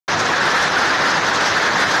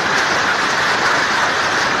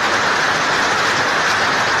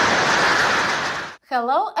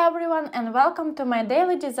Hello everyone and welcome to my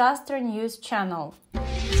daily disaster news channel.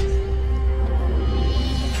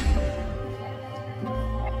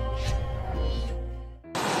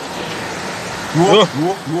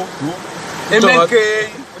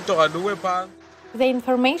 The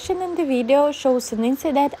information in the video shows an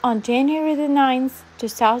incident on January the 9th,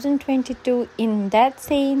 2022 in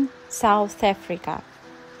Mdantsane, South Africa.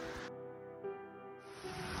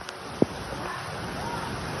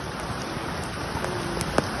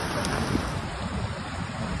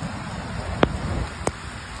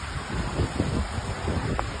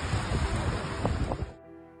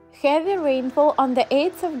 Heavy rainfall on the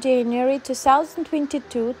 8th of January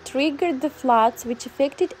 2022 triggered the floods which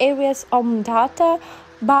affected areas of Mthatha,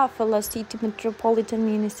 Buffalo City Metropolitan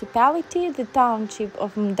Municipality, the township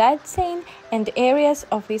of Mdantsane, and areas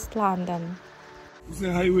of East London.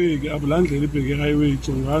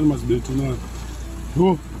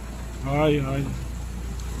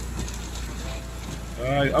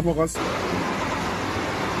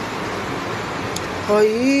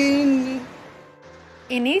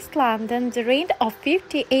 In East London, the rain of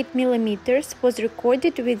 58 mm was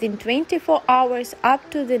recorded within 24 hours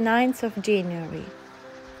up to the 9th of January.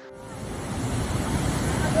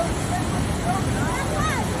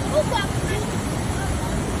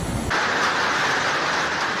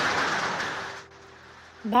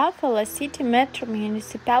 Buffalo City Metro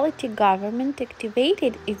Municipality government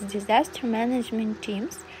activated its disaster management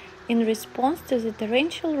teams in response to the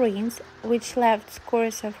torrential rains, which left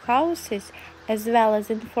scores of houses as well as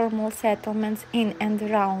informal settlements in and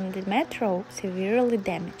around the metro severely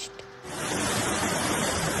damaged.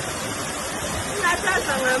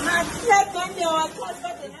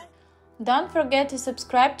 Don't forget to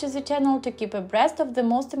subscribe to the channel to keep abreast of the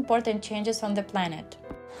most important changes on the planet.